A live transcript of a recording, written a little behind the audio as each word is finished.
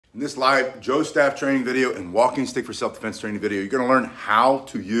In this live Joe staff training video and walking stick for self-defense training video, you're gonna learn how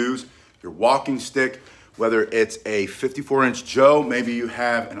to use your walking stick, whether it's a 54-inch Joe, maybe you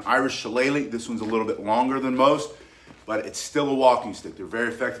have an Irish shillelagh. This one's a little bit longer than most, but it's still a walking stick. They're very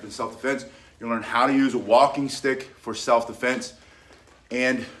effective in self-defense. You're gonna learn how to use a walking stick for self-defense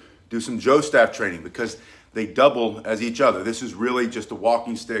and do some Joe staff training because they double as each other. This is really just a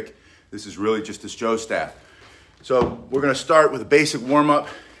walking stick. This is really just this Joe staff. So we're gonna start with a basic warm-up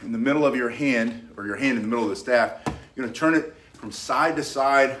in the middle of your hand, or your hand in the middle of the staff. You're gonna turn it from side to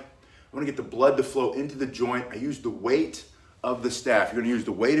side. I wanna get the blood to flow into the joint. I use the weight of the staff. You're gonna use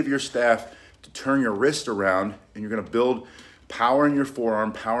the weight of your staff to turn your wrist around, and you're gonna build power in your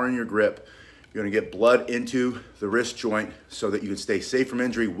forearm, power in your grip. You're gonna get blood into the wrist joint so that you can stay safe from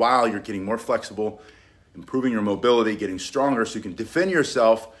injury while you're getting more flexible, improving your mobility, getting stronger so you can defend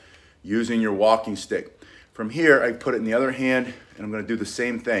yourself using your walking stick. From here, I put it in the other hand, and I'm gonna do the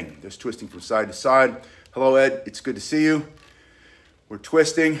same thing. Just twisting from side to side. Hello, Ed, it's good to see you. We're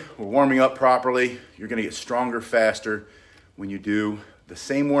twisting, we're warming up properly. You're gonna get stronger faster when you do the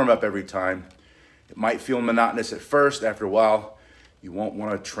same warm up every time. It might feel monotonous at first. After a while, you won't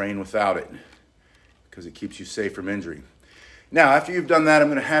wanna train without it because it keeps you safe from injury. Now, after you've done that, I'm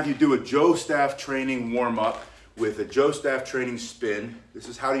gonna have you do a Joe staff training warm up with a Joe staff training spin. This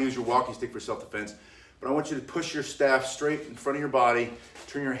is how to use your walking stick for self-defense. But I want you to push your staff straight in front of your body,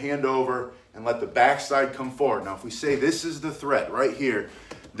 turn your hand over, and let the backside come forward. Now, if we say this is the threat right here,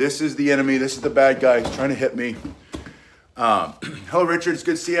 this is the enemy, this is the bad guy, he's trying to hit me. Hello, Richard, it's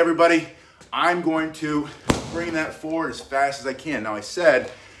good to see everybody. I'm going to bring that forward as fast as I can. Now, I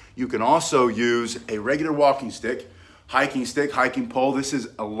said you can also use a regular walking stick, hiking pole. This is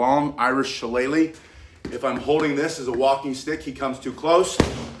a long Irish shillelagh. If I'm holding this as a walking stick, he comes too close.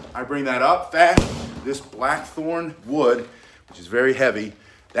 I bring that up fast. This blackthorn wood, which is very heavy,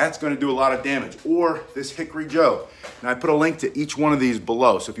 that's gonna do a lot of damage. Or this hickory Joe. And I put a link to each one of these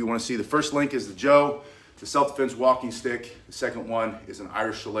below. So if you wanna see, the first link is the Joe, the self-defense walking stick. The second one is an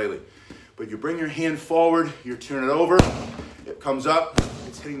Irish shillelagh. But you bring your hand forward, you turn it over, it comes up,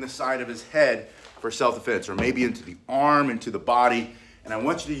 it's hitting the side of his head for self-defense, or maybe into the arm, into the body. And I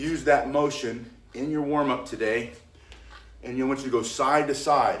want you to use that motion in your warm-up today, and I want you to go side to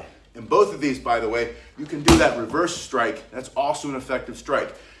side. And both of these, by the way, you can do that reverse strike. That's also an effective strike.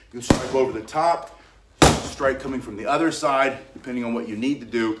 You can strike over the top, strike coming from the other side, depending on what you need to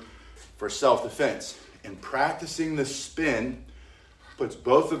do for self-defense. And practicing the spin puts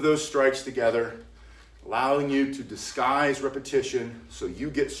both of those strikes together, allowing you to disguise repetition so you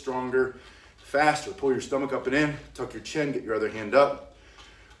get stronger, faster. Pull your stomach up and in, tuck your chin, get your other hand up.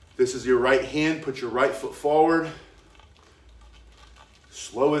 This is your right hand, put your right foot forward.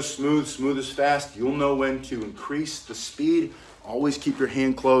 Slow is smooth, smooth is fast. You'll know when to increase the speed. Always keep your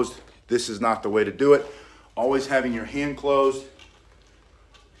hand closed. This is not the way to do it. Always having your hand closed.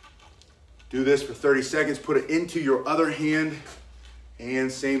 Do this for 30 seconds. Put it into your other hand.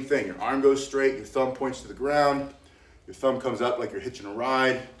 And same thing. Your arm goes straight. Your thumb points to the ground. Your thumb comes up like you're hitching a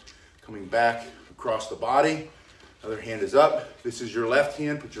ride. Coming back across the body. Other hand is up. This is your left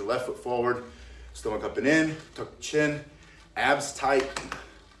hand. Put your left foot forward. Stomach up and in. Tuck the chin. Abs tight,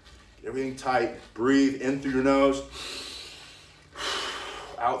 get everything tight. Breathe in through your nose,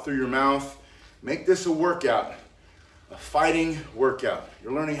 out through your mouth. Make this a workout, a fighting workout.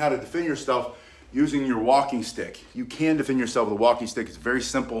 You're learning how to defend yourself using your walking stick. You can defend yourself with a walking stick. It's very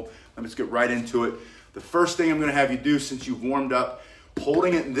simple. Let's get right into it. The first thing I'm gonna have you do, since you've warmed up,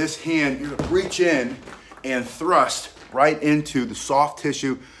 holding it in this hand, you're gonna reach in and thrust right into the soft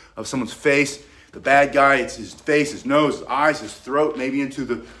tissue of someone's face. The bad guy, it's his face, his nose, his eyes, his throat, maybe into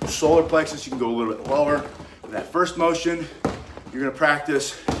the solar plexus. You can go a little bit lower. In that first motion, you're gonna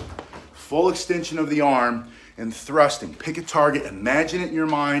practice full extension of the arm and thrusting. Pick a target, imagine it in your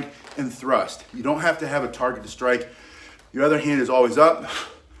mind, and thrust. You don't have to have a target to strike. Your other hand is always up.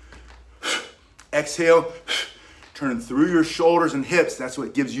 Exhale, turn through your shoulders and hips. That's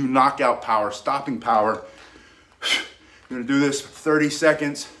what gives you knockout power, stopping power. You're gonna do this for 30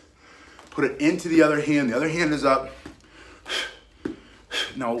 seconds. Put it into the other hand is up.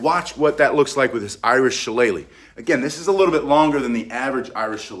 Now watch what that looks like with this Irish shillelagh. Again, this is a little bit longer than the average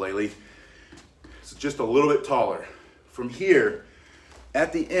Irish shillelagh. It's just a little bit taller. From here,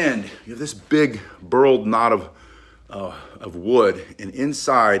 at the end, you have this big burled knot of wood, and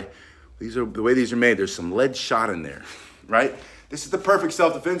inside, the way these are made, there's some lead shot in there, right? This is the perfect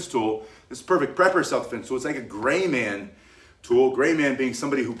self-defense tool. This is perfect prepper self-defense tool. It's like a gray man tool, gray man being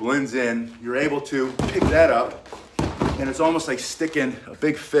somebody who blends in. You're able to pick that up, and it's almost like sticking a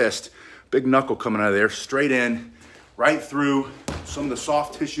big fist, big knuckle coming out of there, straight in, right through some of the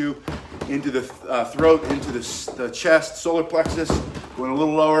soft tissue, into the throat, into the chest, solar plexus, going a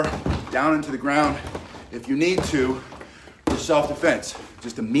little lower, down into the ground if you need to for self-defense.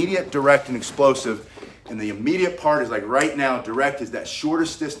 Just immediate, direct, and explosive. And the immediate part is like right now, direct is that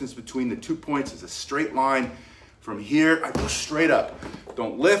shortest distance between the 2 points. Is a straight line. From here, I go straight up.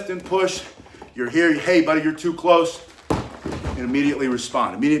 Don't lift and push. You're here, hey buddy, you're too close. And immediately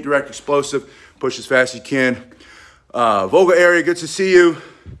respond. Immediate, direct, explosive. Push as fast as you can. Volga area, good to see you.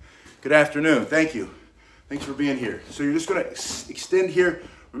 Good afternoon, thank you. Thanks for being here. So you're just gonna extend here.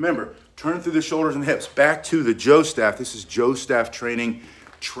 Remember, turn through the shoulders and hips. Back to the Joe staff. This is Joe staff training.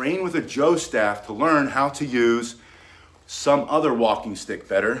 Train with a Joe staff to learn how to use some other walking stick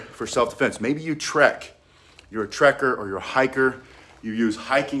better for self-defense. Maybe you trek. You're a trekker or you're a hiker. You use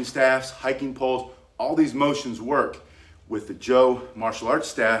hiking staffs, hiking poles. All these motions work with the Joe martial arts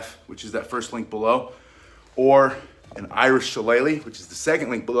staff, which is that first link below, or an Irish shillelagh, which is the second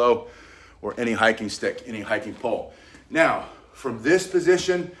link below, or any hiking stick, any hiking pole. Now, from this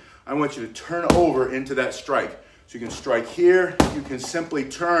position, I want you to turn over into that strike. So you can strike here, you can simply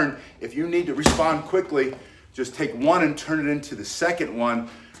turn. If you need to respond quickly, just take one and turn it into the second one.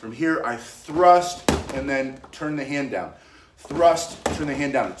 From here, I thrust and then turn the hand down. Thrust, turn the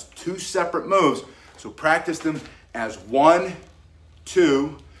hand down. It's two separate moves, so practice them as 1,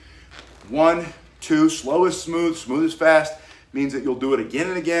 2, 1, 2. Slow is smooth, smooth is fast. Means that you'll do it again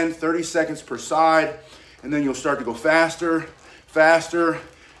and again, 30 seconds per side, and then you'll start to go faster, faster,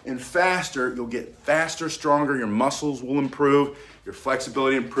 and faster. You'll get faster, stronger. Your muscles will improve. Your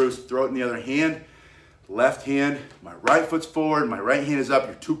flexibility improves. Throw it in the other hand. Left hand, my right foot's forward, my right hand is up.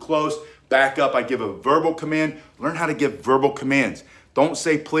 You're too close. Back up. I give a verbal command. Learn how to give verbal commands. Don't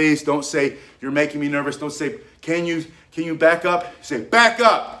say please. Don't say you're making me nervous. Don't say can you back up? Say back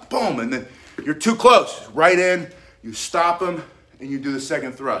up. Boom. And then you're too close. Right in. You stop them and you do the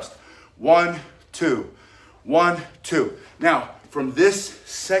second thrust. 1, 2. 1, 2. Now, from this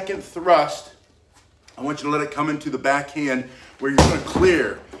second thrust, I want you to let it come into the backhand where you're going to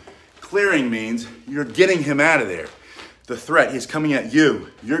clear. Clearing means you're getting him out of there. The threat, he's coming at you.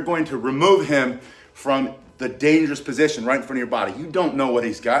 You're going to remove him from the dangerous position right in front of your body. You don't know what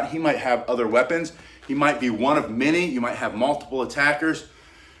he's got. He might have other weapons. He might be one of many. You might have multiple attackers.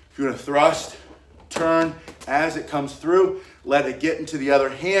 If you're going to thrust, turn as it comes through, let it get into the other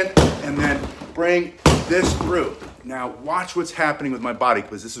hand, and then bring this through. Now watch what's happening with my body,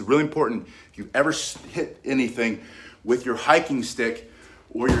 because this is really important. If you've ever hit anything with your hiking stick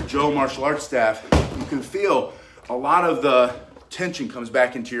or your Joe martial arts staff, you can feel a lot of the tension comes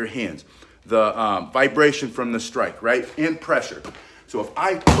back into your hands. The vibration from the strike, right? And pressure. So if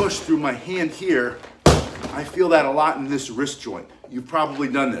I push through my hand here, I feel that a lot in this wrist joint. You've probably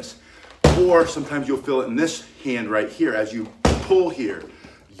done this. Or sometimes you'll feel it in this hand right here as you pull here,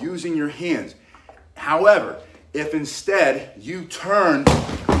 using your hands. However, if instead you turn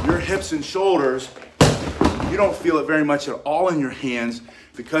your hips and shoulders, you don't feel it very much at all in your hands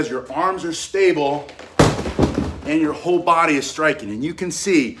because your arms are stable and your whole body is striking. And you can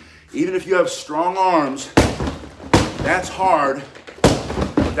see, even if you have strong arms, that's hard,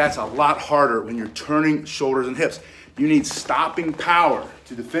 but that's a lot harder when you're turning shoulders and hips. You need stopping power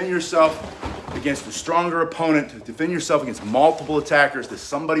to defend yourself against a stronger opponent, to defend yourself against multiple attackers, to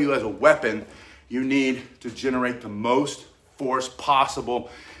somebody who has a weapon. You need to generate the most force possible,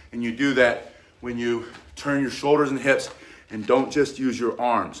 and you do that when you turn your shoulders and hips and don't just use your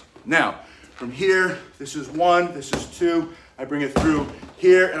arms. Now, from here, this is 1, this is 2. I bring it through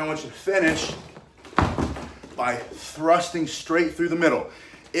here, and I want you to finish by thrusting straight through the middle.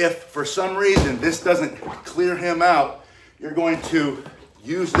 If for some reason this doesn't clear him out, you're going to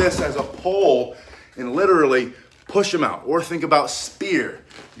use this as a pole and literally push him out. Or think about spear.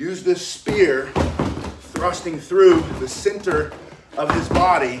 Use this spear thrusting through the center of his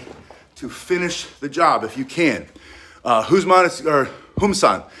body to finish the job if you can.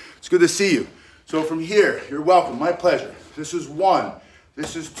 Humsan, it's good to see you. So from here, you're welcome, my pleasure. This is 1,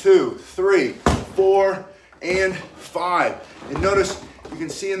 this is 2, 3, 4, and 5. And notice, you can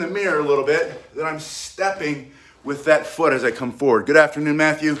see in the mirror a little bit that I'm stepping with that foot as I come forward. Good afternoon,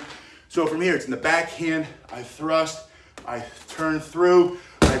 Matthew. So from here, it's in the backhand, I thrust, I turn through,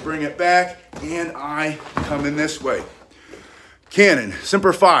 I bring it back, and I come in this way. Cannon,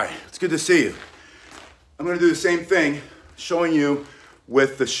 Semper Fi, it's good to see you. I'm gonna do the same thing, showing you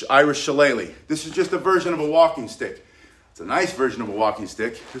with the Irish shillelagh. This is just a version of a walking stick. It's a nice version of a walking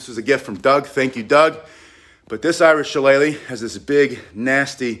stick. This was a gift from Doug, thank you, Doug. But this Irish shillelagh has this big,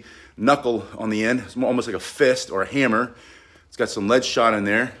 nasty knuckle on the end. It's almost like a fist or a hammer. It's got some lead shot in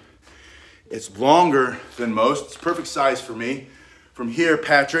there. It's longer than most. It's perfect size for me. From here,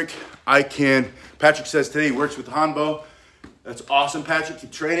 Patrick says today he works with Hanbo. That's awesome, Patrick.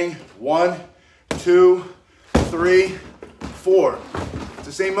 Keep training. 1, 2, 3, 4. It's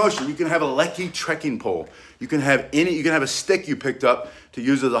the same motion. You can have a Lecky trekking pole. You can have a stick you picked up to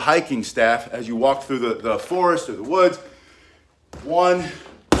use as a hiking staff as you walk through the forest or the woods. 1,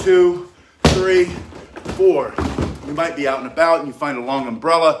 2, 3, 4. You might be out and about and you find a long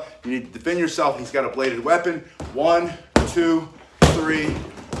umbrella. You need to defend yourself. He's got a bladed weapon. 1, 2, 3,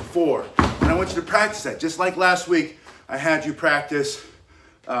 4. And I want you to practice that. Just like last week, I had you practice.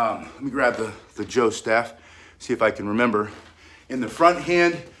 Let me grab the Joe staff, see if I can remember. In the front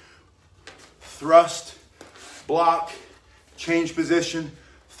hand, thrust, block, change position,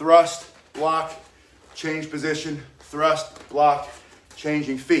 thrust, block, change position, thrust, block,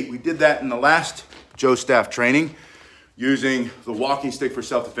 changing feet. We did that in the last Joe staff training using the walking stick for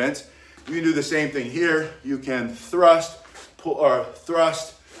self-defense. You can do the same thing here. You can thrust, pull, or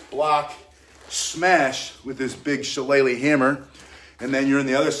thrust, block, smash with this big shillelagh hammer. And then you're on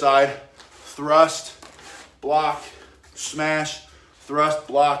the other side, thrust, block, smash, thrust,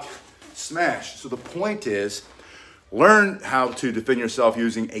 block, smash. So the point is, learn how to defend yourself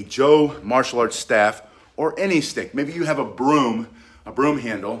using a Joe martial arts staff or any stick. Maybe you have a broom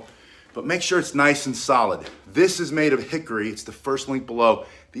handle, but make sure it's nice and solid. This is made of hickory. It's the first link below.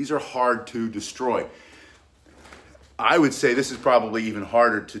 These are hard to destroy. I would say this is probably even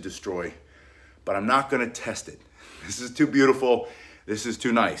harder to destroy, but I'm not gonna test it. This is too beautiful. This is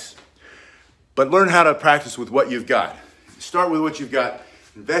too nice. But learn how to practice with what you've got. Start with what you've got.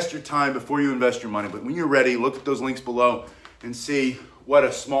 Invest your time before you invest your money. But when you're ready, look at those links below and see what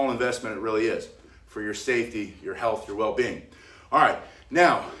a small investment it really is for your safety, your health, your well-being. All right,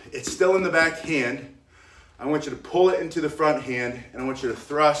 now it's still in the back hand. I want you to pull it into the front hand and I want you to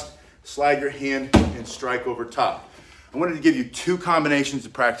thrust, slide your hand and strike over top. I wanted to give you 2 combinations to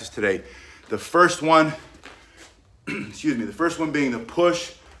practice today. The first one, the first one being the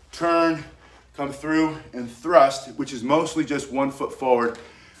push, turn, come through and thrust, which is mostly just 1 foot forward.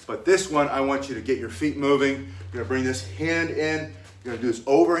 But this one, I want you to get your feet moving. You're gonna bring this hand in. You're gonna do this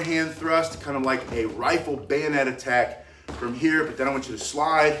overhand thrust, kind of like a rifle bayonet attack from here, but then I want you to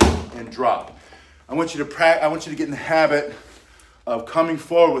slide and drop. I want you to get in the habit of coming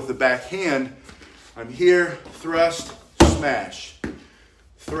forward with the back hand. I'm here, thrust, smash.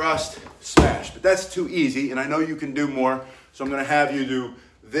 Thrust, smash. But that's too easy, and I know you can do more, so I'm gonna have you do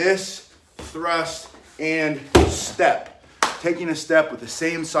this, thrust, and step. Taking a step with the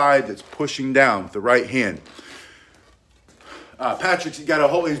same side that's pushing down with the right hand. Patrick's got a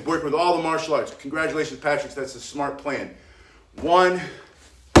whole, he's working with all the martial arts. Congratulations, Patrick, that's a smart plan. 1,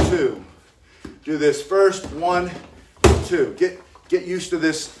 2. Do this first, 1, 2. Get used to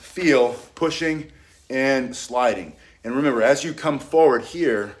this feel, pushing and sliding. And remember, as you come forward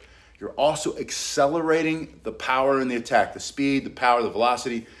here, you're also accelerating the power in the attack, the speed, the power, the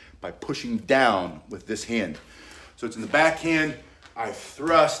velocity, by pushing down with this hand. So it's in the back hand, I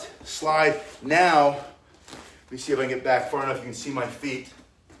thrust, slide. Now, let me see if I can get back far enough you can see my feet.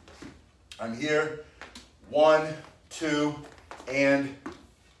 I'm here, 1, 2, and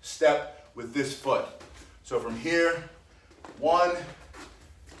step with this foot. So from here, 1,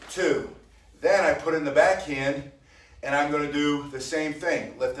 2. Then I put in the back hand, and I'm gonna do the same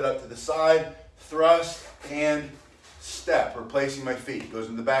thing. Lift it up to the side, thrust, and step, replacing my feet. Goes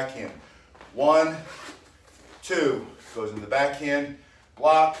in the back hand. 1, 2, goes in the back hand,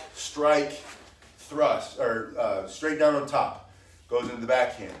 block, strike, thrust, or straight down on top. Goes into the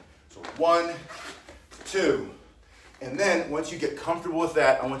back hand. So 1, 2. And then once you get comfortable with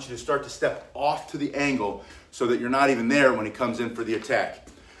that, I want you to start to step off to the angle so that you're not even there when he comes in for the attack.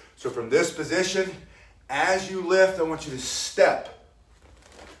 So from this position, as you lift, I want you to step.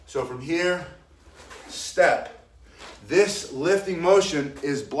 So from here, step. This lifting motion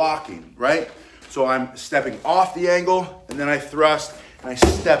is blocking, right? So I'm stepping off the angle, and then I thrust, and I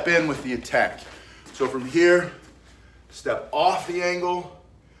step in with the attack. So from here, step off the angle,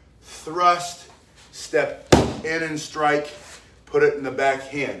 thrust, step in and strike, put it in the back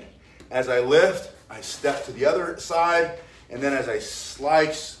hand. As I lift, I step to the other side, and then as I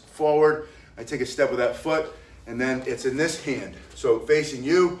slice forward, I take a step with that foot, and then it's in this hand. So facing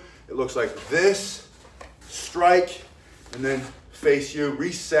you, it looks like this, strike, and then face you,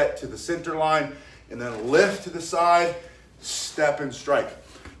 reset to the center line, and then lift to the side, step and strike.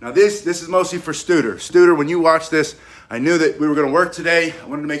 Now this is mostly for Studer. Studer, when you watch this, I knew that we were gonna work today. I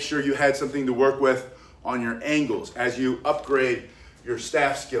wanted to make sure you had something to work with on your angles as you upgrade your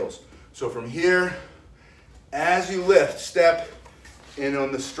staff skills. So from here, as you lift, step in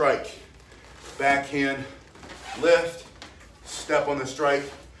on the strike. backhand, lift, step on the strike,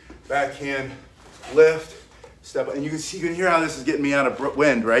 backhand, lift, step. And you can see, you can hear how this is getting me out of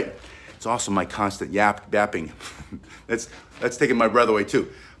wind, right? It's also my constant yapping. that's taking my breath away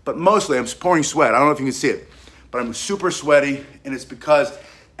too. But mostly I'm pouring sweat. I don't know if you can see it, but I'm super sweaty, and it's because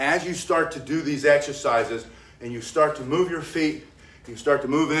as you start to do these exercises and you start to move your feet, you start to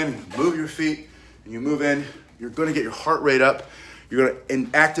move in, move your feet, and you move in, you're gonna get your heart rate up. You're gonna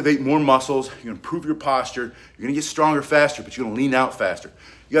activate more muscles. You're gonna improve your posture. You're gonna get stronger faster, but you're gonna lean out faster.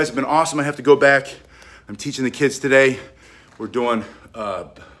 You guys have been awesome. I have to go back. I'm teaching the kids today. We're doing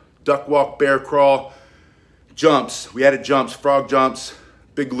duck walk, bear crawl, jumps. We added jumps, frog jumps,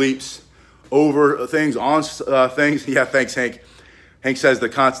 big leaps, over things, on things. Yeah, thanks, Hank. Hank says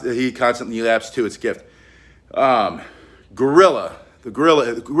he constantly laps too. It's a gift. Gorilla. The gorilla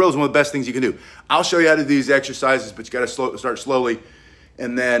is one of the best things you can do. I'll show you how to do these exercises, but you got to start slowly.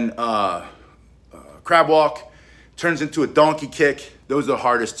 And then crab walk turns into a donkey kick. Those are the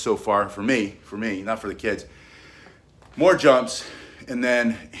hardest so far for me, not for the kids. More jumps, and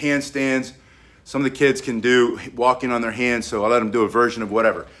then handstands. Some of the kids can do walking on their hands, so I let them do a version of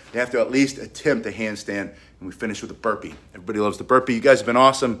whatever. They have to at least attempt a handstand, and we finish with a burpee. Everybody loves the burpee. You guys have been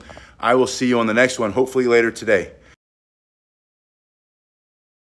awesome. I will see you on the next one, hopefully later today.